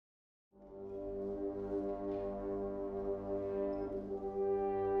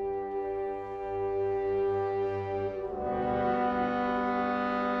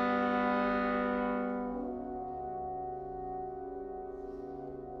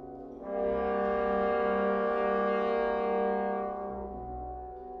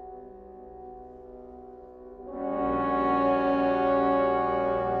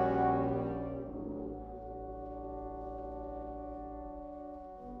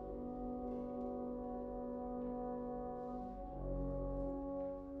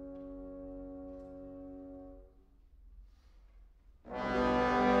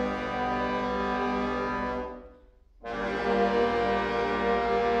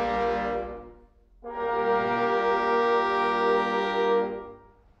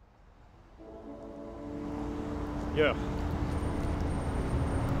Yeah.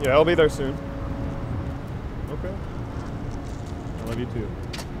 Yeah, I'll be there soon. Okay. I love you too.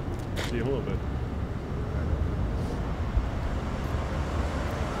 See you in a little bit.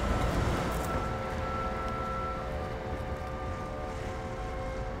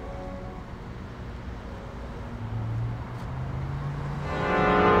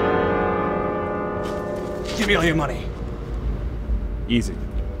 Give me all your money. Easy.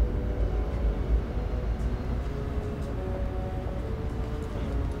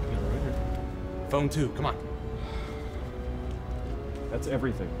 Phone 2, come on. That's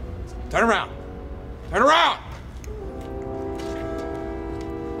everything. Turn around. Turn around!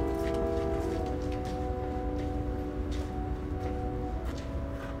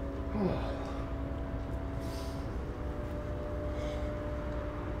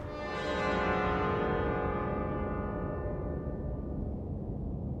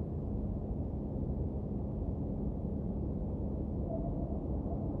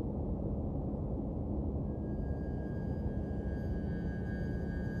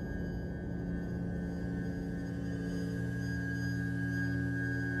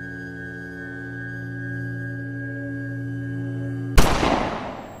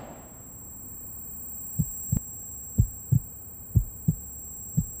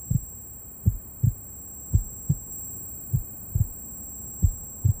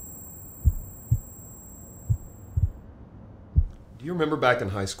 Do you remember back in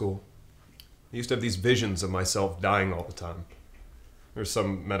high school? I used to have these visions of myself dying all the time. There's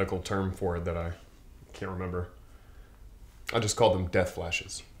some medical term for it that I can't remember. I just called them death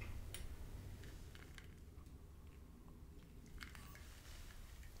flashes.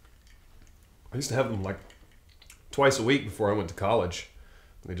 I used to have them like twice a week before I went to college.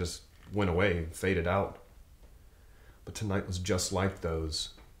 They just went away and faded out. But tonight was just like those.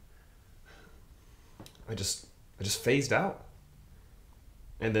 I just phased out.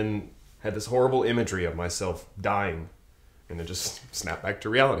 And then had this horrible imagery of myself dying, and it just snapped back to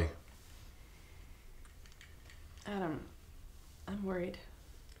reality. Adam, I'm worried.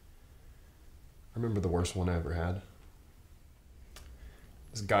 I remember the worst one I ever had.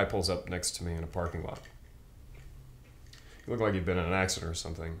 This guy pulls up next to me in a parking lot. He looked like he'd been in an accident or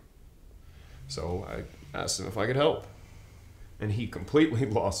something. So I asked him if I could help. And he completely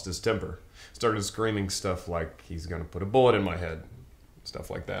lost his temper. Started screaming stuff like he's gonna put a bullet in my head.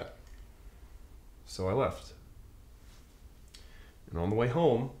 Stuff like that. So I left. And on the way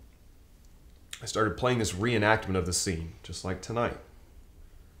home, I started playing this reenactment of the scene, just like tonight.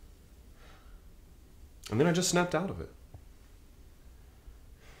 And then I just snapped out of it.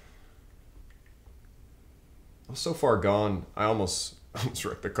 I was so far gone, I almost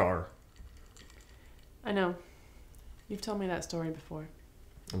wrecked the car. I know. You've told me that story before.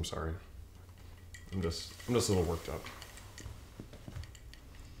 I'm sorry. I'm just a little worked up.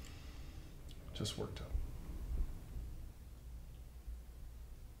 Just worked up.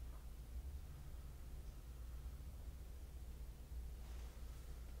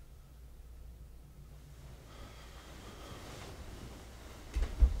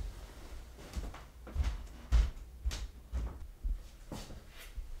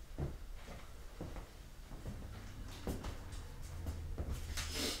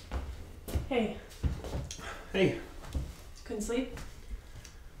 Hey. Hey. Couldn't sleep?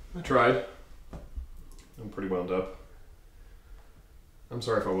 I tried. I'm pretty wound up. I'm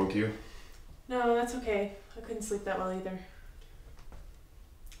sorry if I woke you. No, that's okay. I couldn't sleep that well either.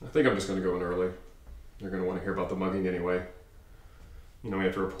 I think I'm just going to go in early. They're going to want to hear about the mugging anyway. You know, we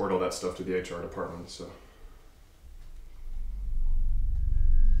have to report all that stuff to the HR department, so...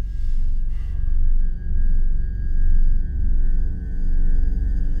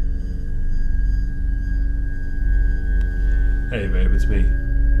 Hey, babe, it's me.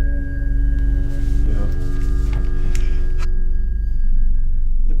 Yeah.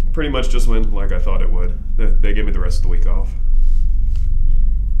 It pretty much just went like I thought it would. They gave me the rest of the week off.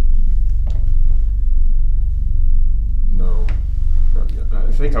 No. Not yet.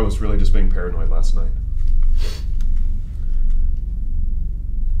 I think I was really just being paranoid last night.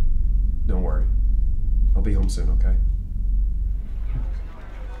 Don't worry. I'll be home soon, okay?